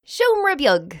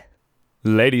Siomra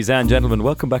Ladies and gentlemen,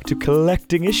 welcome back to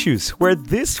Collecting Issues, where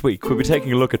this week we'll be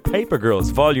taking a look at Paper Girls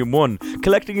Volume 1,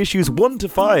 collecting issues 1 to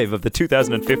 5 of the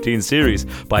 2015 series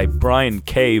by Brian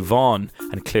K. Vaughan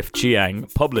and Cliff Chiang,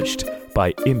 published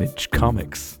by Image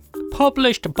Comics.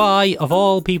 Published by, of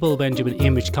all people, Benjamin,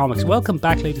 Image Comics. Welcome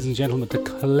back, ladies and gentlemen, to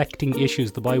Collecting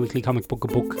Issues, the bi-weekly comic book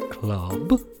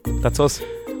club. That's us.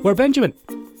 Where, Benjamin,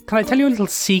 can I tell you a little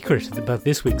secret about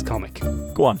this week's comic?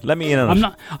 Go on, let me in on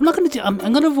it. I'm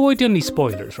going to avoid doing any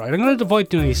spoilers, right? I'm going to avoid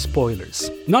doing any spoilers.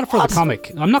 Not for the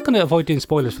comic. I'm not going to avoid doing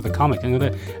spoilers for the comic. I'm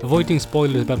going to avoid doing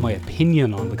spoilers about my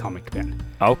opinion on the comic, Ben.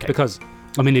 Okay. Because,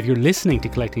 I mean, if you're listening to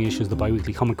Collecting Issues, the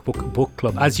bi-weekly comic book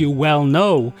club, as you well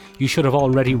know, you should have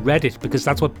already read it, because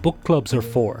that's what book clubs are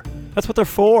for. That's what they're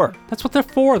for. That's what they're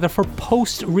for. They're for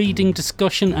post-reading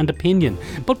discussion and opinion.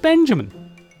 But Benjamin.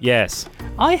 Yes.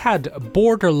 I had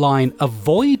borderline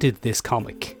avoided this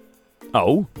comic.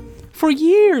 Oh? For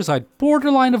years, I'd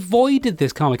borderline avoided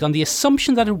this comic on the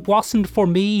assumption that it wasn't for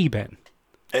me, Ben.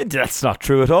 That's not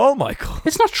true at all, Michael.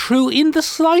 It's not true in the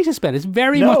slightest, Ben. It's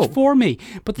very much for me.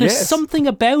 But there's something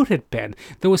about it, Ben.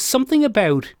 There was something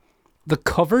about the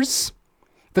covers.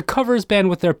 The covers, Ben,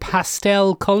 with their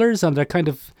pastel colours and their kind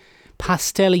of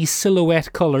pastel-y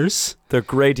silhouette colours. They're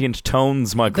gradient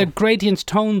tones, Michael. They're gradient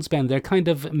tones, Ben. They're kind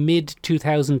of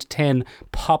mid-2010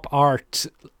 pop art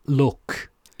look.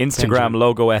 Instagram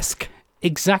logo-esque.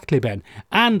 Exactly, Ben.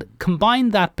 And combine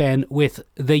that, Ben, with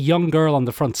the young girl on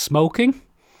the front smoking.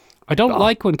 I don't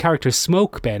like when characters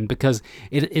smoke, Ben, because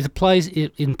it implies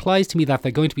to me that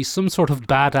they're going to be some sort of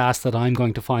badass that I'm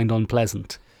going to find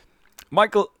unpleasant.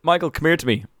 Michael, come here to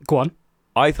me. Go on.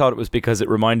 I thought it was because it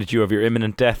reminded you of your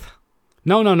imminent death.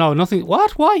 No, nothing.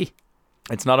 What? Why?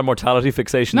 It's not a mortality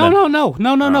fixation. No, then?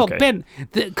 No, okay. Ben.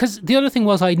 Because the other thing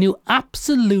was I knew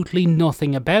absolutely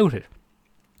nothing about it.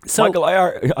 So, Michael, I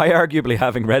arguably,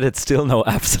 having read it, still know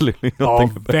absolutely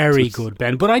nothing about it. Very good,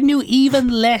 Ben. But I knew even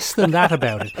less than that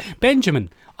about it.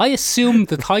 Benjamin, I assumed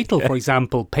the title, for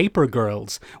example, Paper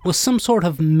Girls, was some sort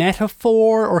of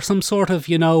metaphor or some sort of,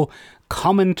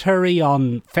 commentary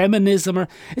on feminism.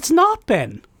 It's not,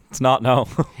 Ben. It's not, no.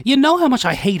 You know how much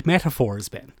I hate metaphors,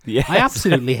 Ben. Yes. I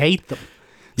absolutely hate them.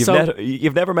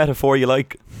 You've never met a four you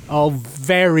like. Oh,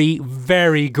 very,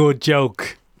 very good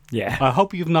joke. Yeah. I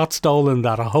hope you've not stolen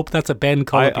that. I hope that's a Ben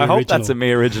Cullity original. I hope that's a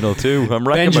me original too. I'm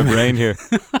racking my brain here.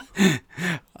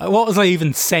 What was I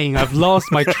even saying? I've lost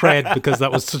my thread because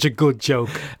that was such a good joke.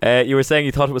 You were saying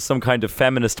you thought it was some kind of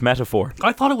feminist metaphor.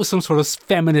 I thought it was some sort of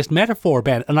feminist metaphor,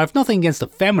 Ben. And I've nothing against a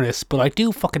feminist, but I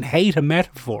do fucking hate a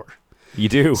metaphor. You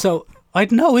do? So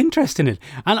I'd no interest in it.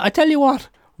 And I tell you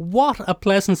what a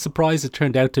pleasant surprise it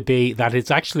turned out to be that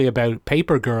it's actually about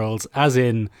paper girls, as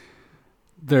in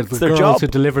they're the girls job. who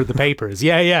deliver the papers.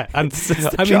 Yeah. And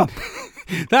I job.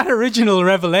 mean, that original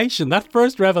revelation, that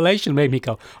first revelation made me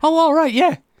go, oh, all right,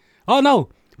 yeah. Oh, no.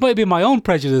 Might be my own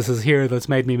prejudices here that's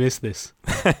made me miss this.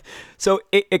 So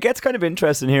it gets kind of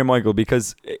interesting here, Michael,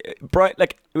 because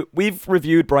we've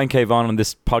reviewed Brian K. Vaughan on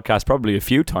this podcast probably a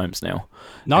few times now.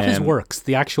 Not his works,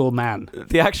 the actual man.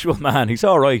 The actual man. He's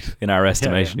all right in our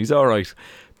estimation. Yeah. He's all right.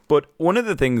 But one of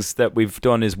the things that we've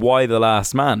done is Why the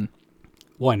Last Man?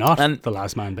 Why not The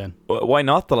Last Man, Ben? Why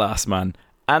not The Last Man?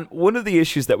 And one of the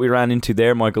issues that we ran into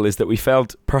there, Michael, is that we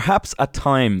felt perhaps at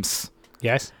times...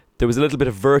 Yes? There was a little bit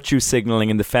of virtue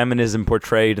signalling in the feminism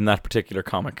portrayed in that particular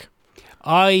comic.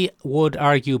 I would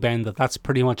argue, Ben, that that's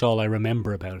pretty much all I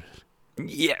remember about it.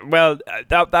 Yeah, well,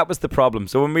 that was the problem.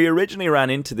 So when we originally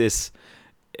ran into this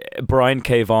Brian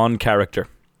K. Vaughan character...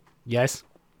 Yes?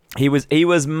 He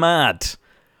was mad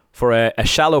for a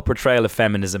shallow portrayal of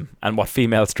feminism and what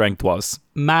female strength was.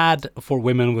 Mad for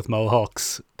women with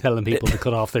mohawks telling people to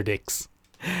cut off their dicks.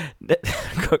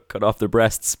 Cut off their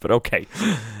breasts, but okay.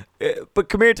 But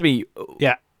come here to me.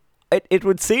 Yeah. It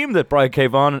would seem that Brian K.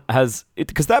 Vaughan has...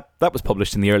 Because that was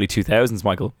published in the early 2000s,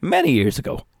 Michael. Many years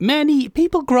ago. Many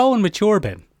people grow and mature,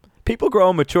 Ben. People grow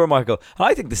and mature, Michael. And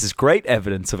I think this is great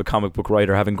evidence of a comic book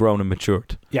writer having grown and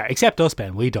matured. Yeah, except us,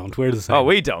 Ben. We don't. We're the same. Oh,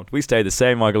 we don't. We stay the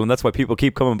same, Michael. And that's why people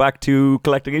keep coming back to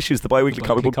Collecting Issues, the bi-weekly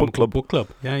comic book club.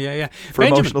 Yeah. For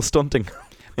emotional stunting.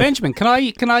 Benjamin, can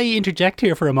I interject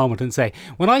here for a moment and say,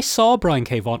 when I saw Brian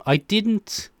K. Vaughan, I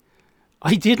didn't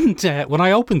when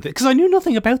I opened it, because I knew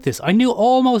nothing about this. I knew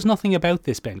almost nothing about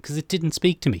this, Ben, because it didn't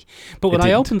speak to me. But when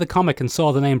I opened the comic and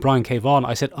saw the name Brian K. Vaughan,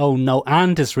 I said, oh no,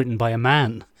 and it's written by a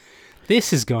man.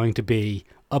 This is going to be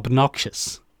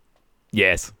obnoxious.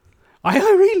 Yes. I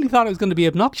really thought it was going to be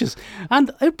obnoxious.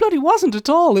 And it bloody wasn't at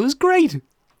all. It was great.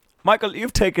 Michael,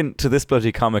 you've taken to this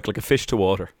bloody comic like a fish to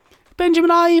water.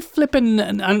 Benjamin, I flipping,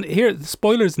 and here,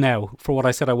 spoilers now for what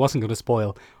I said I wasn't going to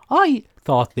spoil. I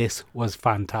thought this was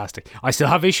fantastic. I still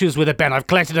have issues with it, Ben. I've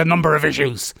collected a number of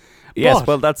issues. Yes, But-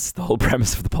 well, that's the whole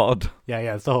premise of the pod. Yeah,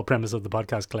 it's the whole premise of the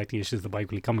podcast, Collecting Issues, the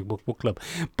Bi-Weekly Comic Book Club.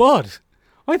 But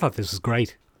I thought this was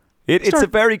great. It's a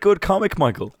very good comic,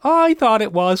 Michael. I thought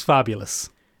it was fabulous.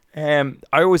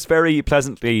 I was very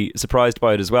pleasantly surprised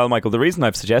by it as well, Michael. The reason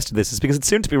I've suggested this is because it's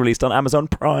soon to be released on Amazon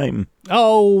Prime.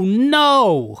 Oh,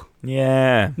 no.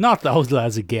 Yeah. Not those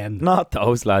lads again. Not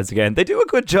those lads again. They do a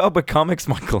good job with comics,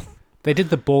 Michael. They did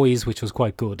The Boys, which was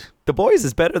quite good. The Boys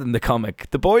is better than the comic.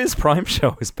 The Boys Prime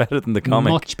show is better than the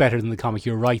comic. Much better than the comic.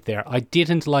 You're right there. I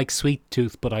didn't like Sweet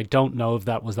Tooth, but I don't know if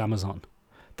that was Amazon.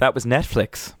 That was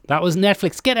Netflix. That was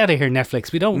Netflix. Get out of here,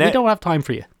 Netflix. We don't have time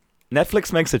for you.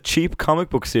 Netflix makes a cheap comic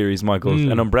book series, Michael.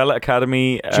 An Umbrella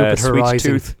Academy, Jupiter Sweet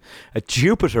Rising. Tooth, a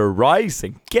Jupiter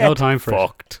Rising. Get No time for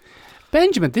fucked.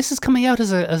 Benjamin, this is coming out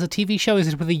as a TV show. Is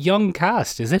it with a young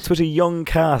cast, is it? It's with a young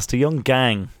cast, a young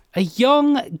gang A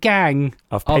young gang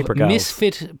of paper gals.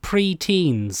 misfit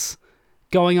pre-teens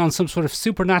going on some sort of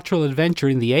supernatural adventure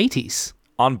in the 80s.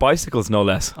 On bicycles, no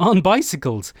less. On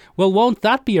bicycles. Well, won't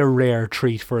that be a rare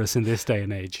treat for us in this day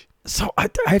and age? So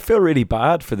I feel really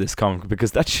bad for this comic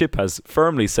because that ship has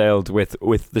firmly sailed with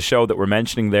the show that we're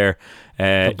mentioning there,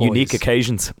 The Boys. Unique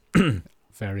Occasions.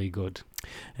 Very good.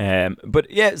 But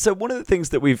yeah, so one of the things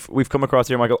that we've come across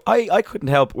here, Michael, I couldn't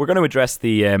help. We're going to address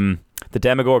the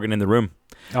Demogorgon in the room.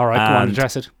 All right, go on, And-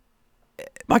 address it.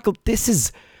 Michael,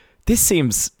 this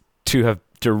seems to have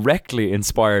directly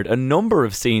inspired a number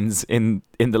of scenes in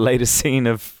the latest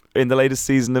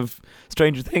season of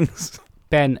Stranger Things.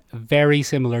 Ben, very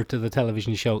similar to the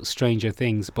television show Stranger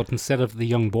Things, but instead of the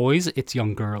young boys, it's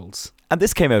young girls. And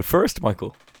this came out first,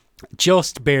 Michael.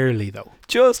 Just barely, though.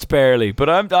 Just barely. But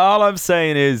all I'm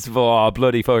saying is, oh,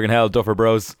 bloody fucking hell, Duffer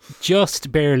Bros.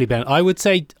 Just barely, Ben. I would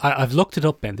say, I've looked it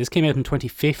up, Ben. This came out in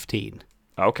 2015,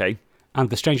 Okay. and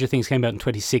the Stranger Things came out in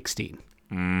 2016.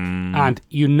 And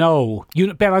Ben,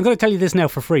 I'm going to tell you this now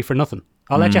for free, for nothing.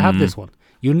 I'll let you have this one.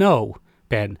 You know,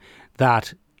 Ben,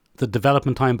 that the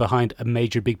development time behind a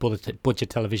major big budget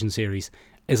television series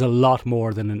is a lot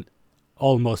more than an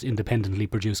almost independently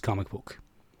produced comic book.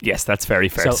 Yes, that's very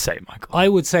fair So, to say, Michael. I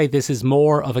would say this is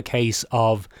more of a case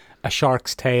of A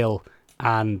Shark's Tale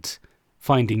and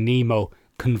Finding Nemo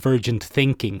convergent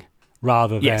thinking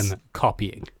rather Yes. than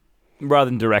copying. Rather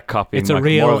than direct copying, It's a Michael,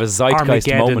 real more of a zeitgeist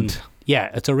Armageddon. moment. Yeah,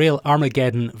 it's a real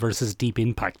Armageddon versus Deep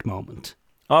Impact moment.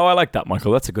 Oh, I like that,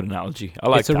 Michael. That's a good analogy. I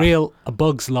like It's a that. real A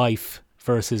Bug's Life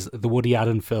versus the Woody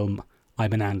Allen film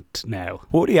I'm an Ant Now.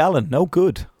 Woody Allen, no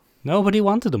good. Nobody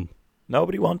wanted him.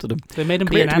 Nobody wanted him. They made him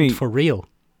Come be here an to ant me. for real.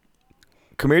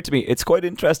 Come here to me. It's quite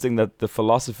interesting that the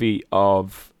philosophy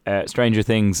of Stranger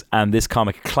Things and this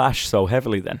comic clash so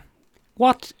heavily then.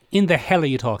 What in the hell are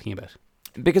you talking about?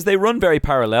 Because they run very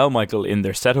parallel, Michael, in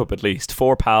their setup at least.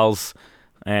 Four pals,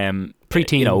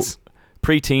 Preteens. you know,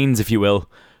 preteens, if you will,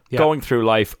 Yeah. going through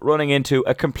life, running into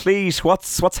a complete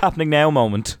what's happening now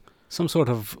moment. Some sort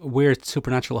of weird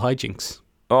supernatural hijinks.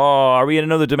 Oh, are we in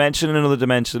another dimension, another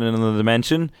dimension, another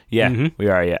dimension? Yeah, Mhm. we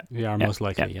are, yeah. We are most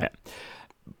likely, yeah.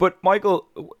 But, Michael,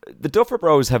 the Duffer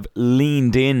Bros have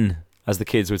leaned in, as the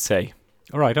kids would say.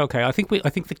 All right, okay. I think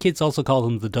the kids also call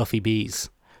them the Duffy Bees.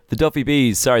 The Duffy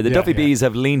Bees, sorry, the Yeah, Duffy yeah. Bees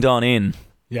have leaned on in.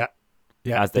 Yeah.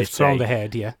 Yeah, As they they've thrown say. the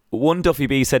head, yeah. One Duffy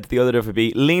Bee said to the other Duffy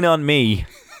Bee, lean on me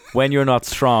when you're not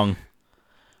strong.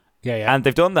 Yeah, yeah. And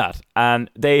they've done that. And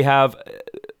they have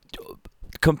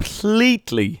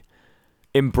completely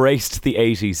embraced the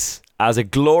 80s as a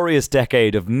glorious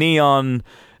decade of neon,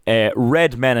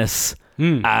 red menace,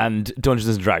 and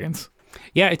Dungeons and Dragons.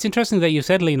 Yeah, it's interesting that you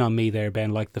said Lean on Me there,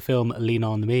 Ben, like the film Lean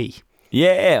on Me,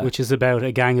 Yeah. which is about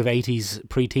a gang of 80s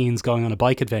preteens going on a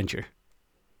bike adventure.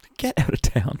 Get out of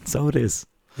town. So it is.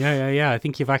 Yeah. I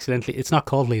think you've accidentally... It's not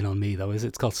called Lean on Me, though, is it?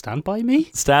 It's called Stand By Me?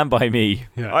 Stand by me.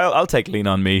 Yeah. I'll take Lean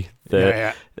on Me.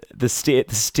 Yeah. The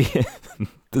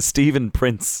Stephen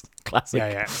Prince classic.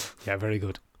 Yeah, very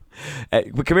good.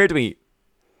 But come here to me.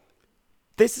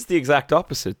 This is the exact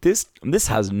opposite. This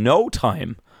has no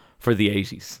time for the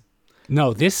 80s.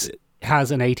 No, this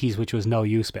has an 80s which was no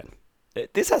use, Ben.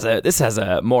 This has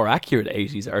a more accurate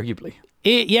 80s, arguably.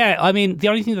 Yeah, I mean, the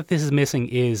only thing that this is missing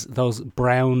is those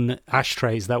brown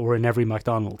ashtrays that were in every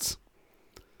McDonald's.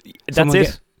 That's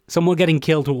it. Someone getting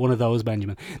killed with one of those,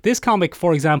 Benjamin. This comic,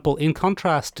 for example, in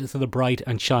contrast to the bright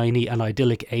and shiny and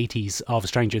idyllic 80s of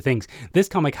Stranger Things, this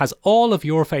comic has all of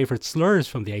your favourite slurs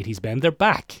from the 80s, Ben. They're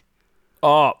back.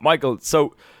 Oh, Michael,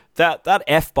 so that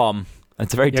F-bomb,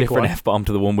 it's a very Yeah, go different on. F-bomb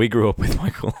to the one we grew up with,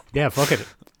 Michael. Yeah, fuck it.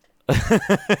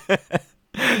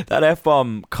 That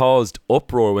F-bomb caused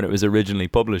uproar when it was originally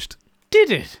published. Did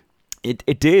it?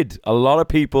 It did. A lot of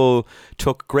people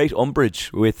took great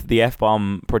umbrage with the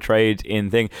F-bomb portrayed in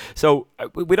Thing. So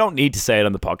we don't need to say it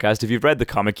on the podcast. If you've read the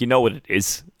comic, you know what it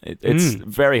is. It's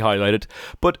very highlighted.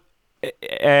 But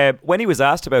when he was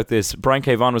asked about this, Brian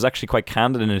K. Vaughan was actually quite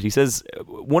candid in it. He says,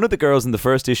 one of the girls in the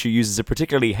first issue uses a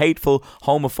particularly hateful,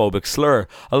 homophobic slur.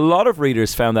 A lot of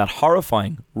readers found that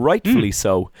horrifying, rightfully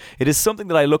so. It is something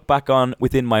that I look back on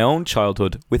within my own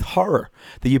childhood with horror.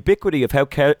 The ubiquity of how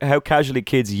casually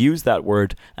kids use that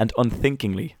word and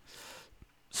unthinkingly.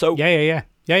 So Yeah.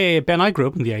 Ben, I grew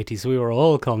up in the 80s. We were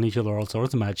all calling each other all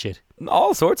sorts of mad shit.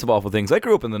 all sorts of awful things. I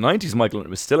grew up in the 90s, Michael, and it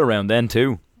was still around then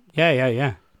too.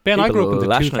 Yeah. Ben, I People grew up in the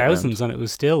lashing it 2000s and it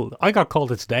was still... I got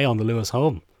called it today on the Lewis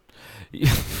home.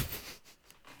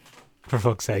 For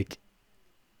fuck's sake.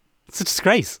 It's a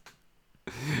disgrace.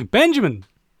 Benjamin!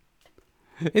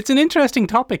 It's an interesting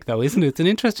topic, though, isn't it? It's an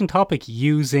interesting topic,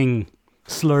 using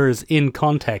slurs in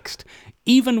context.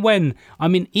 Even when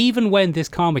this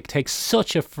comic takes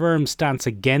such a firm stance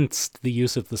against the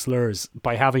use of the slurs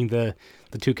by having the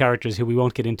two characters who we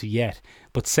won't get into yet,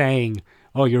 but saying,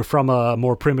 oh, you're from a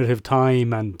more primitive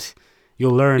time and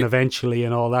you'll learn eventually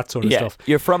and all that sort of stuff.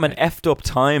 You're from an effed up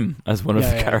time, as one of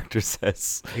the characters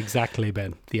says. Exactly,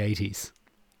 Ben. The 80s.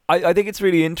 I think it's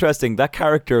really interesting. That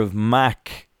character of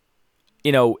Mac,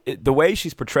 the way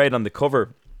she's portrayed on the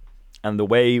cover and the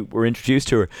way we're introduced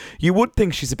to her, you would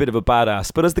think she's a bit of a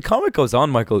badass. But as the comic goes on,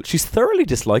 Michael, she's thoroughly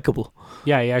dislikable.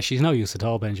 Yeah, she's no use at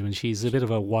all, Benjamin. She's a bit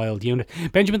of a wild unit.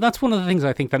 Benjamin, that's one of the things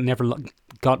I think that never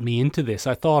got me into this.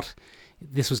 I thought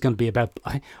this was going to be about...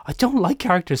 I don't like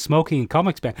characters smoking in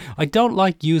comics, Ben. I don't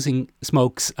like using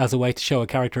smokes as a way to show a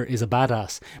character is a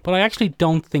badass. But I actually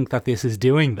don't think that this is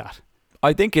doing that.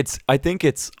 I think it's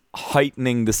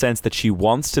heightening the sense that she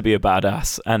wants to be a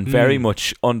badass and very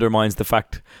much underlines the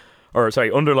fact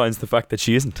that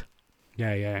she isn't.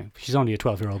 Yeah. She's only a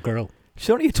 12-year-old girl.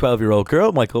 She's only a 12-year-old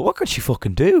girl, Michael. What could she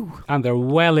fucking do? And they're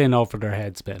well in over their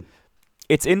heads, Ben.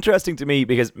 It's interesting to me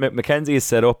because Mackenzie is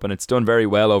set up and it's done very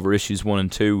well over issues 1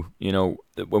 and 2.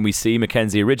 When we see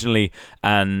Mackenzie originally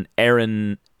and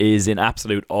Erin is in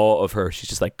absolute awe of her. She's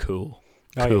just like, cool.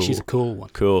 Oh, yeah, she's a cool one.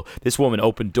 Cool. This woman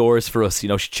opened doors for us. She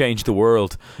changed the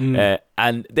world.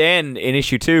 And then in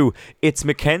issue 2, it's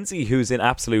Mackenzie who's in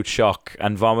absolute shock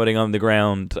and vomiting on the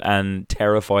ground and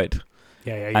terrified.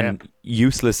 Yeah. And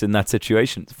useless in that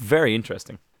situation. It's very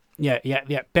interesting. Yeah.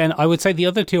 Ben, I would say the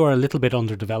other two are a little bit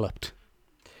underdeveloped.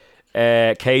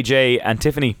 KJ and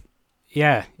Tiffany.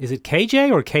 Yeah. Is it KJ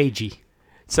or KG?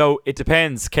 So it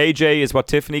depends. KJ is what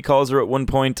Tiffany calls her at one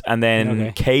point, and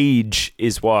then Cage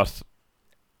is what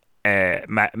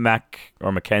Mac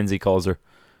or Mackenzie calls her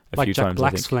a few Jack times.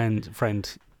 Black's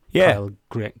friend. Yeah.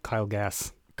 Kyle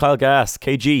Gass. Kyle Gass,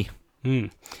 KG.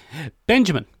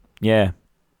 Benjamin. Yeah.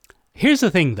 Here's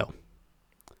the thing, though.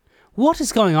 What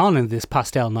is going on in this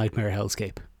pastel nightmare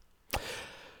hellscape?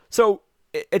 So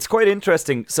it's quite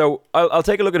interesting. So I'll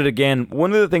take a look at it again.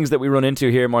 One of the things that we run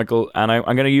into here, Michael, and I'm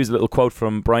going to use a little quote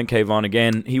from Brian K. Vaughan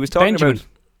again. He was talking about...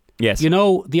 Yes.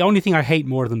 The only thing I hate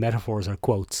more than metaphors are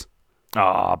quotes.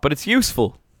 But it's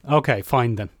useful. Okay,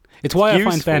 fine then. It's why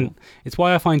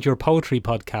I find your poetry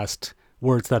podcast,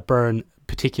 Words That Burn,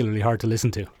 particularly hard to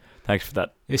listen to. Thanks for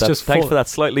that. Thanks for that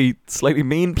slightly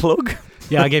mean plug.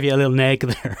 Yeah, I gave you a little neg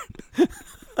there.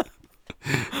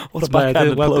 What's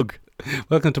backhanded plug?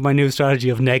 Welcome to my new strategy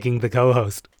of negging the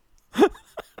co-host.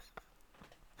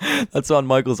 That's on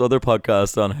Michael's other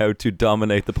podcast on how to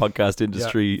dominate the podcast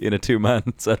industry in a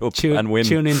 2-man setup and win.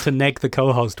 Tune in to Neg the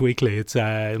Co-host weekly. It's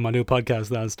my new podcast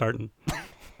that I'm starting.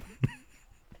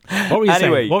 What were you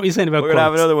saying? What were you saying about we're going to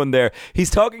have another one there. He's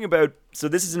talking about, so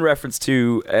this is in reference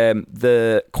to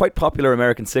the quite popular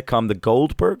American sitcom The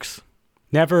Goldbergs.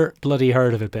 Never bloody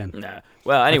heard of it, Ben. Nah.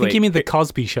 Well, anyway. I think you mean The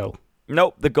Cosby Show.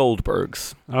 Nope, The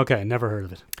Goldbergs. Okay, never heard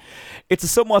of it. It's a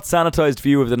somewhat sanitized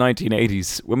view of the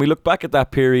 1980s. When we look back at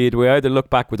that period, we either look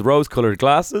back with rose-coloured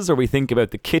glasses or we think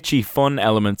about the kitschy, fun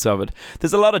elements of it.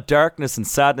 There's a lot of darkness and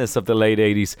sadness of the late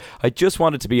 80s. I just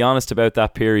wanted to be honest about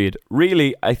that period.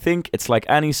 Really, I think it's like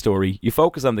any story. You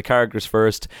focus on the characters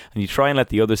first and you try and let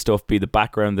the other stuff be the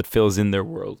background that fills in their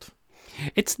world.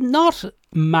 It's not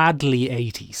madly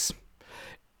 80s.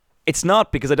 It's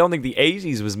not, because I don't think the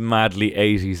 80s was madly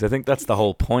 80s. I think that's the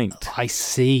whole point. I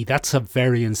see. That's a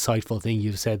very insightful thing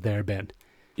you've said there, Ben.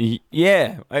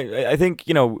 Yeah. I think,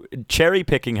 cherry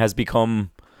picking has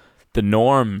become the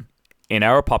norm in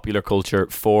our popular culture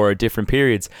for different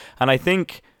periods. And I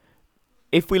think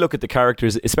if we look at the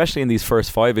characters, especially in these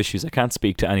first 5 issues, I can't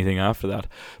speak to anything after that,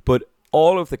 but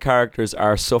all of the characters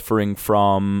are suffering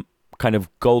from kind of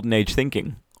golden age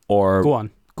thinking or... Go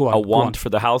on. A want for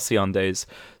the halcyon days.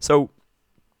 So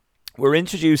we're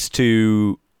introduced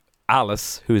to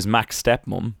Alice, who is Mac's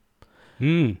stepmom.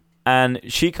 And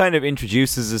she kind of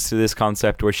introduces us to this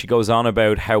concept where she goes on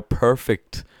about how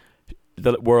perfect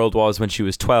the world was when she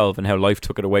was 12 and how life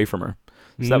took it away from her.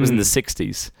 So that was in the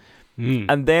 60s.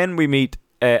 And then we meet,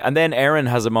 and then Erin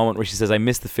has a moment where she says, I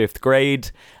missed the 5th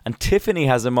grade. And Tiffany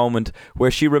has a moment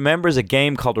where she remembers a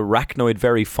game called Arachnoid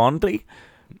very fondly,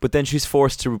 but then she's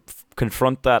forced to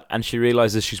confront that and she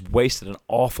realizes she's wasted an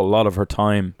awful lot of her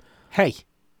time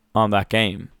on that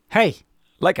game.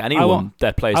 Like anyone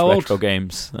that plays retro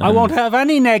games. I won't have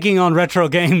any negging on retro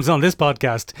games on this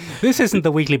podcast. This isn't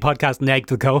the weekly podcast neg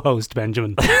the co-host,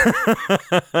 Benjamin.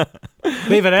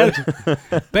 Leave it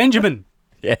out. Benjamin.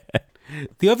 Yeah.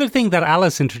 The other thing that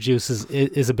Alice introduces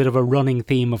is a bit of a running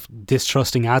theme of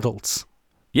distrusting adults.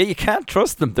 Yeah, you can't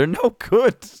trust them. They're no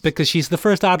good. Because she's the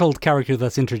first adult character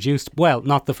that's introduced. Well,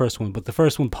 not the first one, but the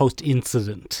first one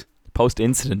post-incident.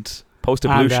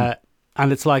 Post-evolution.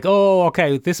 And it's like, oh,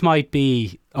 okay, this might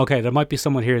be... Okay, there might be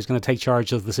someone here who's going to take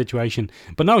charge of the situation.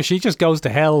 But no, she just goes to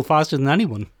hell faster than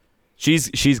anyone.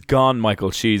 She's gone,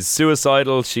 Michael. She's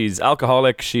suicidal. She's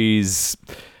alcoholic. She's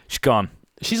gone.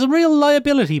 She's a real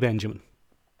liability, Benjamin.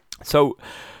 So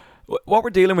what we're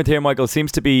dealing with here, Michael,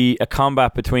 seems to be a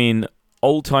combat between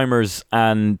old-timers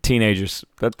and teenagers.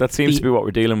 That seems to be what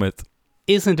we're dealing with.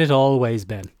 Isn't it always,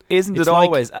 Ben? Isn't it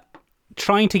always?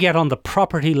 Trying to get on the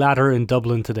property ladder in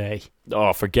Dublin today.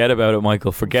 Oh, forget about it,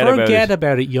 Michael. Forget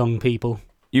about it, young people.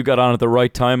 You got on at the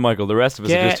right time, Michael. The rest of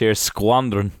us are just here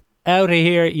squandering. Out of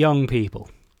here, young people.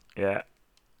 Yeah.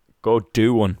 Go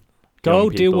do one. Go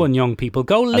do one, young people.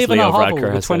 Go live in a hovel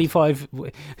with 25...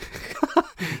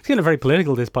 It's getting very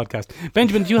political, this podcast.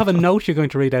 Benjamin, do you have a note you're going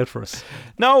to read out for us?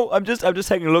 No, I'm just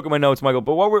taking a look at my notes, Michael.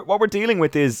 But what we're dealing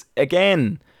with is,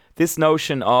 again, this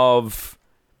notion of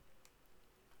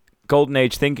golden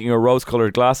age thinking or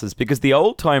rose-colored glasses, because the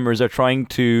old-timers are trying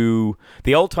to...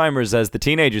 The old-timers, as the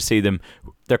teenagers see them,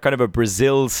 they're kind of a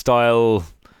Brazil-style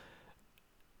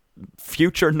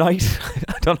future knight.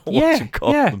 I don't know what you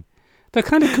call them. They're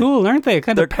kind of cool, aren't they?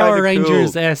 They're Power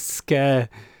Rangers-esque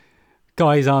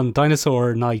guys on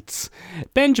dinosaur knights.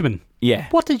 Benjamin,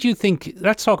 what did you think...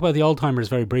 Let's talk about the old-timers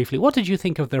very briefly. What did you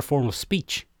think of their form of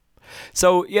speech?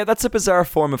 So, yeah, that's a bizarre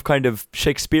form of kind of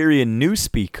Shakespearean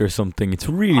newspeak or something. It's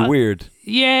really weird.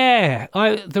 Yeah,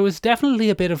 there was definitely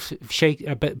a bit of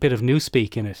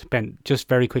newspeak in it. Ben, just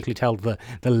very quickly tell the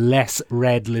less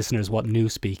read listeners what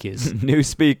newspeak is.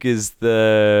 Newspeak is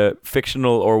the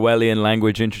fictional Orwellian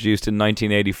language introduced in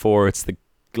 1984. It's the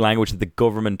language that the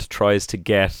government tries to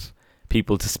get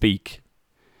people to speak.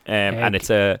 And it's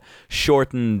a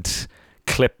shortened,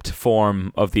 clipped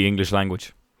form of the English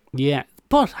language. Yeah.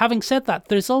 But having said that,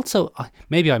 there's also,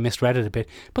 maybe I misread it a bit,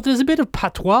 but there's a bit of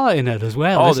patois in it as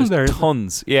well, isn't there?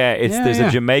 Tons. Yeah, there's a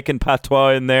Jamaican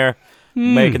patois in there,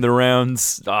 making the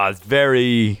rounds. It's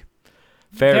very,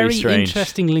 very strange. Very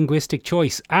interesting linguistic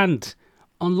choice. And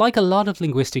unlike a lot of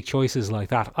linguistic choices like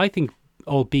that, I think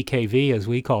old BKV, as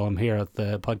we call him here at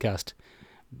the podcast,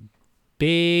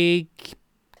 Big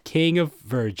King of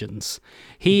Virgins.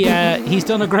 He's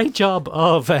done a great job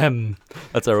of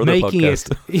that's our other making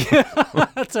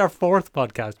podcast. That's our 4th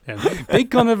podcast. Big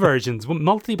King of Virgins,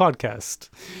 multi-podcast.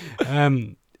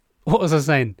 What was I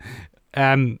saying?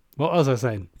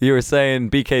 You were saying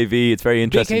BKV. It's very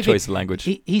interesting choice of language.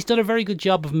 He's done a very good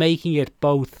job of making it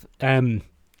both.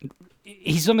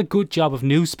 He's done a good job of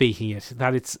newspeaking it,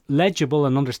 that it's legible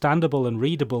and understandable and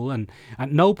readable, and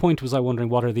at no point was I wondering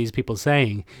what are these people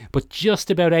saying, but just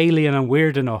about alien and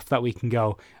weird enough that we can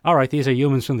go, all right, these are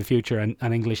humans from the future and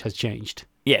English has changed.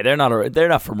 Yeah, they're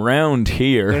not from round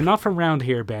here. They're not from round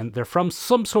here, Ben. They're from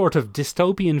some sort of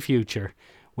dystopian future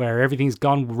where everything's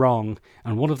gone wrong,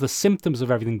 and one of the symptoms of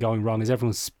everything going wrong is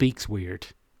everyone speaks weird.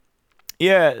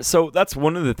 Yeah, so that's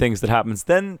one of the things that happens.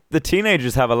 Then the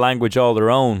teenagers have a language all their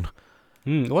own.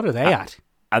 What are they at?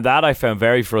 And that I found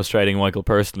very frustrating, Michael,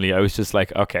 personally. I was just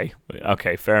like, okay,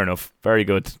 fair enough. Very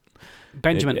good.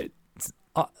 Benjamin,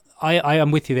 I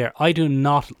am with you there. I do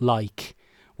not like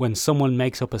when someone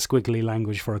makes up a squiggly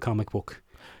language for a comic book.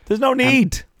 There's no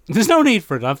need. There's no need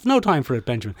for it. I've no time for it,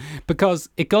 Benjamin. Because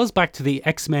it goes back to the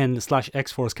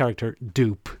X-Men/X-Force character,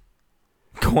 Dupe.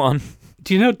 Go on.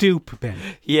 Do you know Dupe, Ben?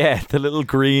 Yeah, the little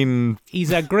green...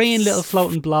 He's a green little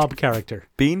floating blob character.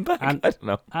 Beanbag? I don't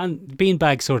know. And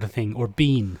beanbag sort of thing, or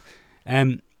bean.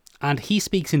 And he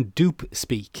speaks in Dupe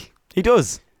speak. He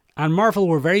does. And Marvel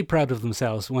were very proud of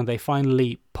themselves when they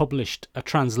finally published a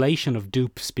translation of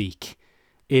Dupe speak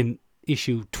in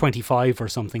issue 25 or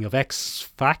something of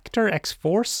X-Factor,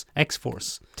 X-Force.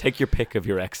 Take your pick of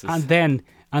your X's. And then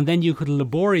and then you could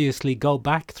laboriously go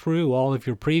back through all of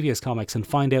your previous comics and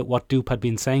find out what Dupe had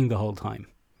been saying the whole time.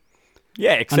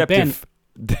 Yeah, except Ben- if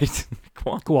they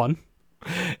go on. Go on.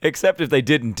 Except if they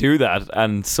didn't do that,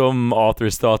 and some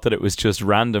authors thought that it was just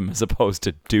random as opposed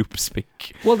to dupe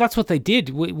speak. Well, that's what they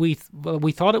did. We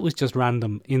thought it was just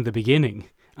random in the beginning,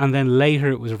 and then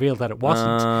later it was revealed that it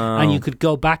wasn't. And you could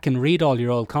go back and read all your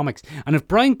old comics. And if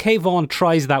Brian K. Vaughan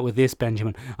tries that with this,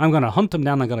 Benjamin, I'm going to hunt him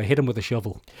down. I'm going to hit him with a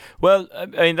shovel. Well, I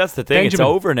mean, that's the thing. It's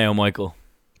Benjamin. over now, Michael.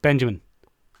 Benjamin,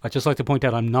 I'd just like to point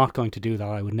out I'm not going to do that.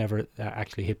 I would never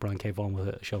actually hit Brian K. Vaughan with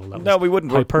a shovel. That No, was we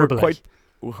wouldn't. hyperbole.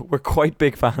 We're quite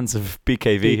big fans of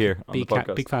BKV here on the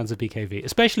podcast. Big fans of BKV,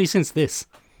 especially since this.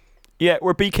 Yeah,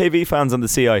 we're BKV fans on the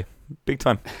CI. Big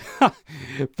time.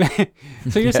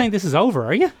 So you're saying this is over,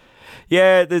 are you?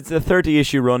 Yeah, it's a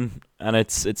 30-issue run, and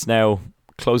it's now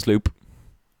closed loop.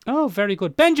 Oh, very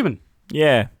good. Benjamin,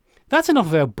 Yeah. that's enough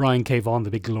about Brian K. Vaughan,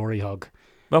 the big glory hog.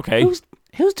 Okay.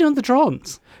 Who's doing the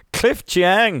drawings? Cliff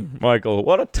Chiang, Michael.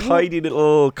 What a tidy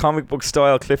little comic book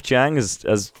style Cliff Chiang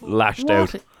has lashed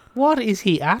out. What is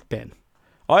he at, Ben?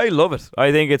 I love it.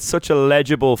 I think it's such a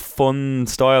legible, fun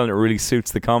style, and it really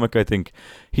suits the comic, I think.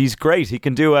 He's great. He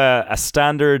can do a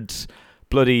standard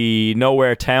bloody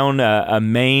nowhere town, a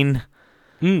Maine,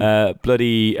 a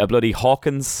bloody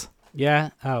Hawkins. Yeah,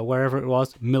 wherever it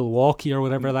was, Milwaukee or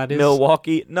whatever that is.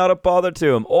 Milwaukee, not a bother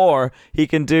to him. Or he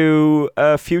can do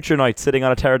a Future Night sitting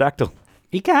on a pterodactyl.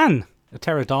 He can. A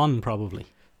pterodon, probably.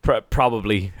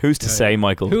 Probably. Who's to say,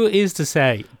 Michael? Who is to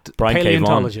say? Brian K. Vaughan.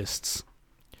 Paleontologists.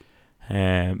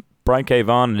 Brian K.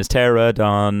 Vaughan and his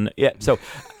pterodon. Yeah, so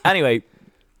anyway,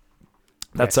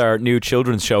 that's Yes. our new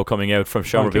children's show coming out from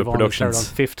Brian K. Sharmaville Vaughan is Productions.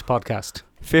 on fifth podcast.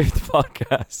 5th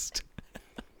podcast.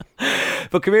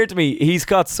 But come here to me. He's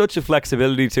got such a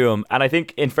flexibility to him. And I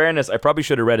think, in fairness, I probably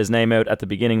should have read his name out at the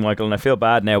beginning, Michael, and I feel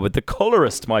bad now. But the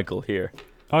colorist, Michael, here.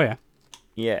 Oh, yeah.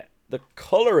 Yeah, the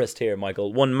colorist here,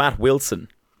 Michael, one Matt Wilson.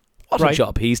 What a Right.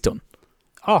 job he's done.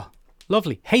 Oh,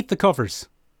 lovely. Hate the covers.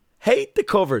 Hate the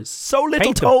covers. So little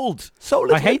Hate them. told. So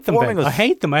little I hate them, informing Ben. us. I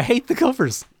hate them. I hate the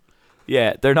covers.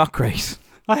 Yeah, they're not great.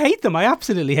 I hate them. I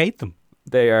absolutely hate them.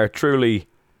 They are truly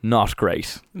not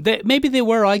great. Maybe they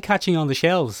were eye-catching on the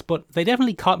shelves, but they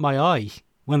definitely caught my eye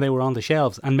when they were on the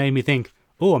shelves and made me think,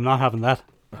 oh, I'm not having that.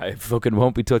 I fucking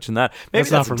won't be touching that. Maybe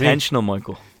That's not that's for me. intentional,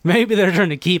 Michael. Maybe they're trying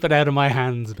to keep it out of my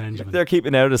hands, Benjamin. They're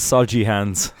keeping out of sodgy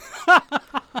hands.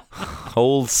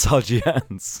 Old sodgy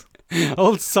hands.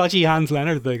 Old sodgy Hans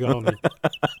Leonard, they call me.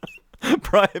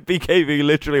 Brian BKV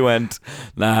literally went,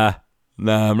 nah, I'm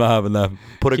not having that.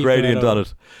 Put a Keep gradient that on out.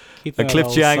 it. Keep And that Cliff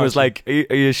old Chiang was sodgy- like,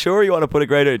 are you sure you want to put a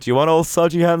gradient? Do you want old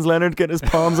sodgy hands Leonard getting his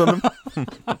palms on him?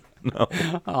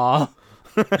 Aw.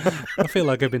 I feel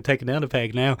like I've been taken down a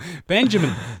peg now.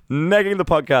 Benjamin, Negging the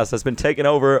podcast has been taken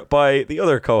over by the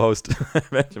other co-host,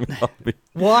 Benjamin Albee.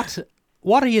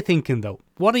 what are you thinking, though?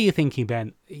 What are you thinking,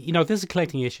 Ben? You know, this is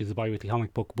Collecting Issues, the Bi-Weekly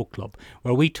Comic Book Club,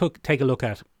 where we take a look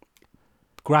at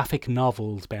graphic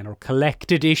novels, Ben, or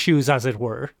collected issues, as it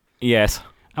were. Yes.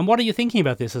 And what are you thinking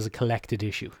about this as a collected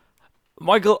issue?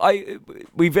 Michael,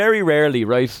 we very rarely,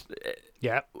 right,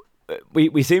 Yeah.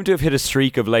 we seem to have hit a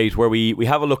streak of late where we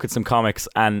have a look at some comics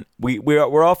and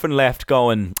we're often left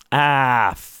going,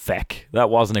 feck,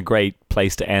 that wasn't a great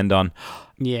place to end on.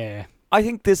 Yeah. I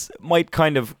think this might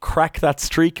kind of crack that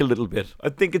streak a little bit. I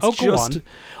think it's Go on.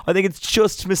 I think it's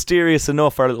just mysterious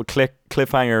enough. Our little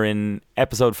cliffhanger in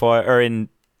episode 5 or in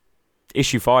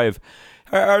issue 5.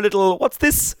 Our little, what's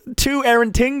this? 2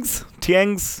 errant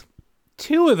Tiangs.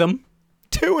 Two of them,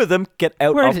 2 of them get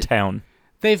out Where of did- town.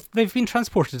 they've been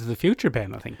transported to the future,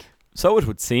 Ben, I think. So it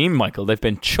would seem, Michael. They've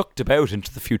been chucked about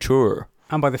into the future.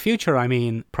 And by the future, I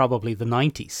mean probably the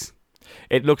 90s.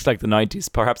 It looks like the 90s,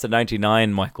 perhaps the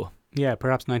 99, Michael. Yeah,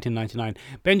 perhaps 1999.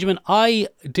 Benjamin, I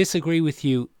disagree with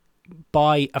you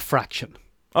by a fraction.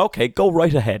 Okay, go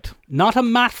right ahead. Not a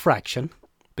Matt fraction,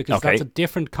 because Okay. that's a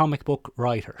different comic book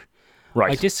writer.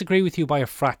 Right. I disagree with you by a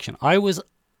fraction. I was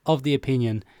of the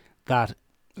opinion that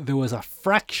there was a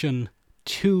fraction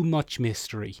too much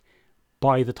mystery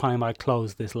by the time I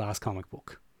closed this last comic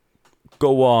book.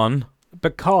 Go on.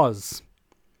 Because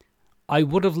I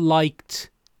would have liked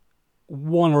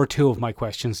one or two of my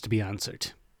questions to be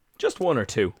answered. Just 1 or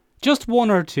 2. Just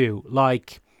one or two,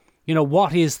 like, you know,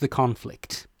 what is the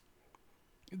conflict?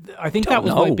 I think that Don't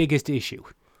was my know. biggest issue.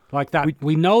 Like that,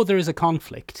 we know there is a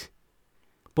conflict,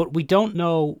 but we don't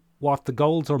know what the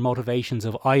goals or motivations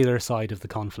of either side of the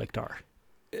conflict are.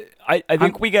 I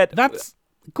think we get... That's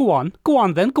go on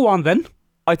then.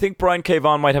 I think Brian K.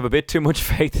 Vaughan might have a bit too much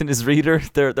faith in his reader.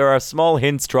 There are small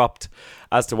hints dropped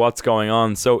as to what's going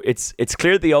on. So it's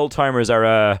clear the old timers are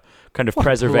a kind of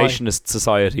preservationist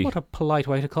society. What a polite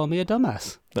way to call me a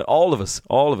dumbass. All of us,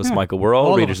 Yeah. Michael. We're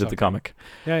all readers of the okay. comic.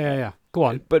 Yeah. Go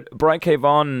on. But Brian K.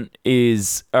 Vaughan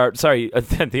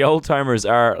the old timers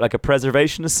are like a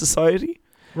preservationist society,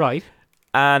 Right.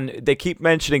 and they keep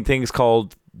mentioning things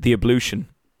called the ablution.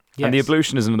 Yes. And the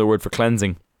ablution is another word for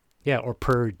cleansing Yeah, or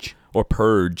purge. or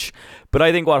purge. But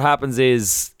I think what happens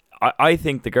is, I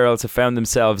think the girls have found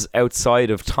themselves outside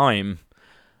of time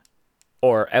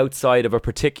or outside of a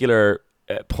particular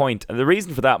point. And the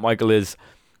reason for that, Michael, is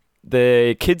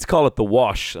the kids call it the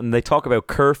wash, and they talk about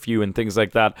curfew and things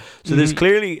like that. So there's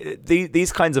clearly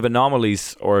these kinds of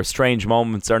anomalies or strange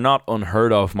moments are not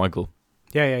unheard of, Michael.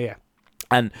 Yeah.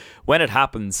 And when it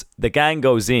happens, the gang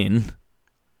goes in,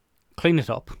 Clean it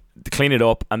up. clean it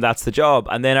up, and that's the job.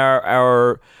 And then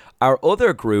our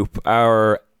other group,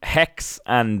 our Hex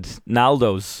and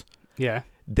Naldos, Yeah.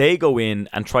 they go in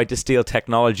and try to steal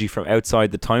technology from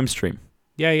outside the time stream.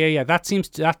 Yeah.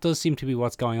 That does seem to be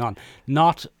what's going on.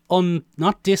 Not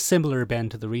dissimilar, Ben,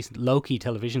 to the recent Loki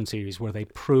television series where they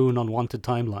prune unwanted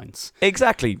timelines.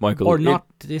 Exactly, Michael. Or not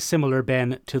dissimilar,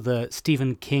 Ben, to the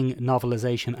Stephen King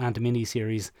novelization and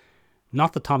miniseries.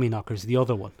 Not the Tommyknockers, the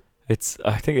other one.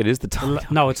 I think it is the time.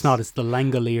 No, it's not. It's the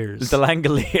Langoliers. The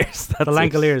Langoliers. That's The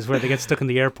Langoliers, where they get stuck in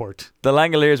the airport. The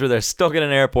Langoliers, where they're stuck in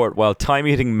an airport while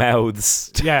time-eating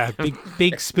mouths. Yeah,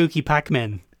 big spooky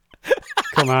Pac-Men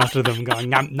come after them, going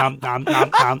nom nom nom nom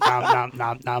nom nom nom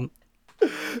nom nom.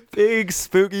 Big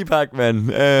spooky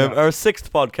Pac-Men. Our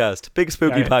sixth podcast. Big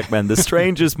spooky Yeah. Pac-Men. The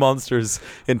strangest monsters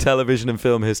in television and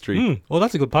film history. Well,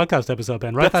 that's a good podcast episode,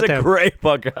 Ben. Write That's that a down. great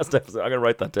podcast episode. I'm going to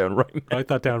write that down right now. Write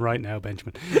that down right now,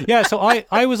 Benjamin. Yeah, so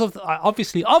I was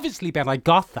obviously, Ben, I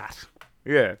got that.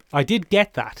 Yeah. I did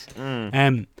get that.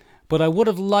 But I would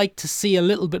have liked to see a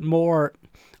little bit more.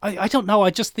 I don't know.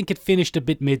 I just think it finished a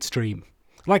bit midstream.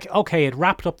 Like, okay, it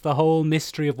wrapped up the whole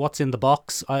mystery of what's in the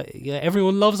box.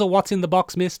 Everyone loves a what's in the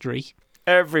box mystery.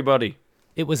 Everybody.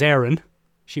 It was Erin.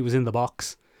 She was in the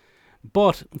box.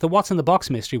 But the what's in the box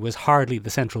mystery was hardly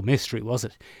the central mystery, was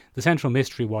it? The central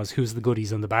mystery was who's the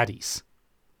goodies and the baddies.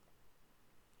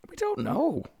 We don't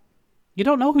know. You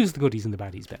don't know who's the goodies and the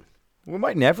baddies, Ben. We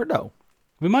might never know.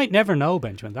 We might never know,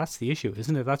 Benjamin. That's the issue,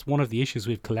 isn't it? That's one of the issues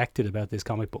we've collected about this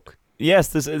comic book. Yes,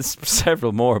 there's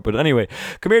several more. But anyway,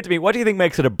 come here to me. What do you think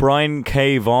makes it a Brian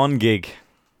K. Vaughan gig?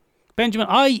 Benjamin,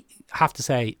 I have to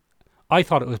say, I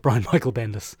thought it was Brian Michael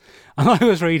Bendis. And I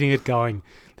was reading it going,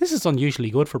 this is unusually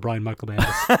good for Brian Michael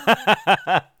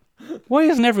Bendis. Why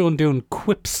isn't everyone doing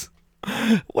quips?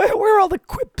 Where are all the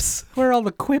quips? Where are all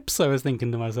the quips? I was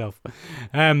thinking to myself.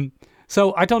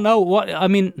 So I don't know what, I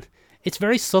mean, it's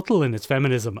very subtle in its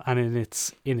feminism and in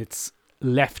its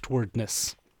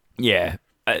leftwardness. Yeah.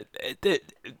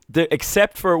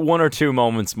 Except for one or two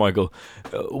moments, Michael,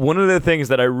 one of the things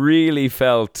that I really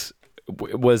felt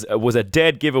was a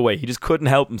dead giveaway. He just couldn't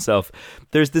help himself.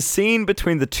 There's the scene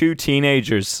between the two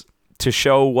teenagers to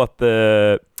show what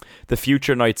the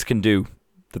future Knights can do,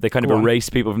 that they kind of erase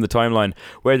people from the timeline,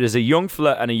 where there's a young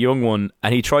fella and a young one,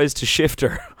 and he tries to shift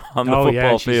her on the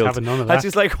football she's field. having none of that. And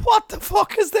she's like, what the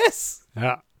fuck is this?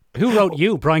 Yeah. Who wrote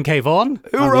you? Brian K. Vaughan? Who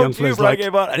And the young wrote you, fella's Brian like, K.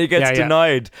 Vaughan? And he gets Yeah, yeah.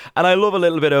 denied. And I love a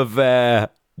little bit of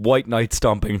white knight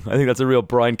stomping. I think that's a real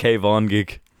Brian K. Vaughan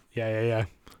gig. Yeah.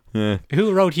 Yeah.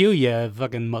 Who wrote you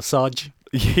fucking massage?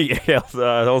 Yeah,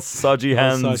 those stodgy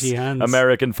hands, stodgy hands.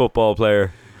 American football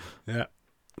player. Yeah.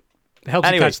 Helps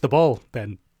Anyway. you catch the ball,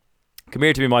 Ben. Come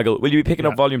here to me, Michael. Will you be picking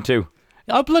Yeah. up volume 2?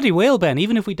 I bloody will, Ben.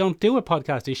 Even if we don't do a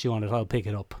podcast issue on it, I'll pick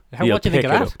it up. You'll What do you think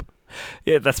of pick that? it up.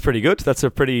 Yeah, that's pretty good. That's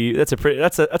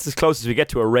as close as we get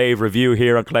to a rave review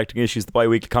here on Collecting Issues, the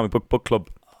bi-weekly comic book club.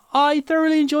 I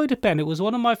thoroughly enjoyed it, Ben. It was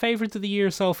one of my favourites of the year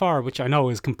so far, which I know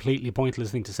is a completely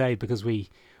pointless thing to say because we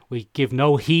give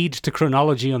no heed to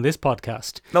chronology on this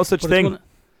podcast. No such But it's thing.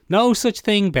 no such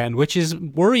thing, Ben, which is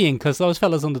worrying because those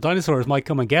fellas on the dinosaurs might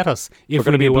come and get us if We're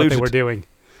gonna we be knew what they abluded. were doing.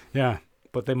 Yeah,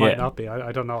 but they might Yeah. not be.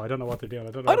 I don't know. I don't know what they're doing.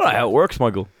 I don't know how it works,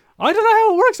 Michael. I don't know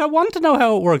how it works. I want to know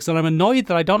how it works, and I'm annoyed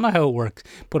that I don't know how it works,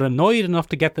 but annoyed enough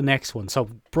to get the next one. So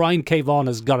Brian K. Vaughan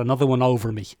has got another one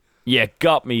over me. Yeah,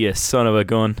 got me, you son of a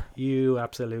gun. You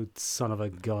absolute son of a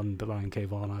gun, Brian K.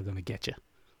 Vaughan. I'm going to get you.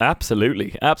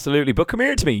 Absolutely. But come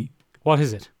here to me. What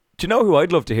is it? Do you know who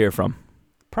I'd love to hear from?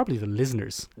 Probably the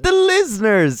listeners. The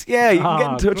listeners. Yeah, you can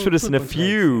get in touch good- with us in a good bunch,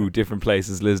 few yeah. different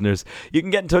places, listeners. You can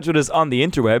get in touch with us on the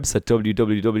interwebs at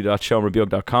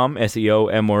www.seomrabeag.com,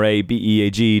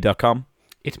 seomrabeag.com.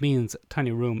 It means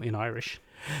tiny room in Irish.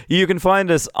 You can find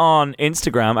us on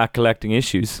Instagram at Collecting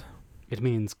Issues. It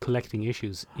means collecting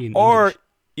issues in Or English.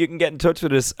 You can get in touch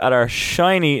with us at our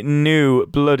shiny new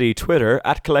bloody Twitter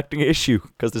at Collecting Issue,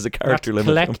 because there's a character limit.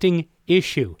 Collecting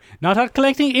Issue. Not at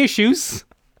Collecting Issues.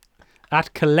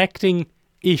 At Collecting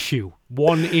Issue.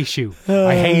 One issue.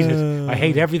 I hate it. I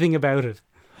hate everything about it.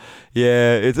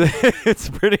 Yeah, it's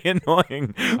pretty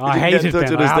annoying. I hate it,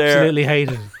 Ben. I absolutely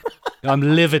hate it. I'm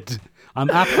livid.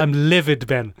 I'm livid,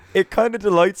 Ben. It kind of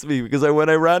delights me because when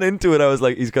I ran into it, I was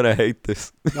like, he's going to hate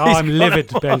this. Oh, I'm livid,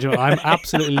 Benjamin. I'm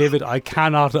absolutely livid. I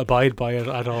cannot abide by it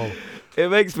at all. It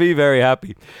makes me very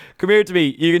happy. Come here to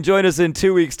me. You can join us in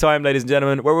 2 weeks' time, ladies and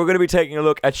gentlemen, where we're going to be taking a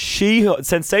look at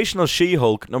Sensational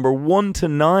She-Hulk, number 1 to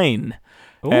 9.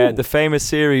 The famous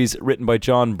series written by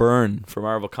John Byrne for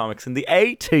Marvel Comics in the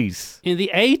 80s. In the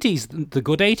 80s? The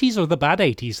good 80s or the bad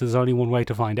 80s? There's only one way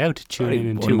to find out. Tune in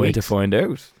 2 weeks. One way to find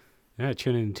out. Yeah,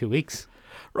 tune in 2 weeks.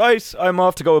 Right, I'm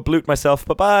off to go with Blute myself.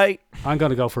 Bye-bye. I'm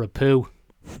going to go for a poo.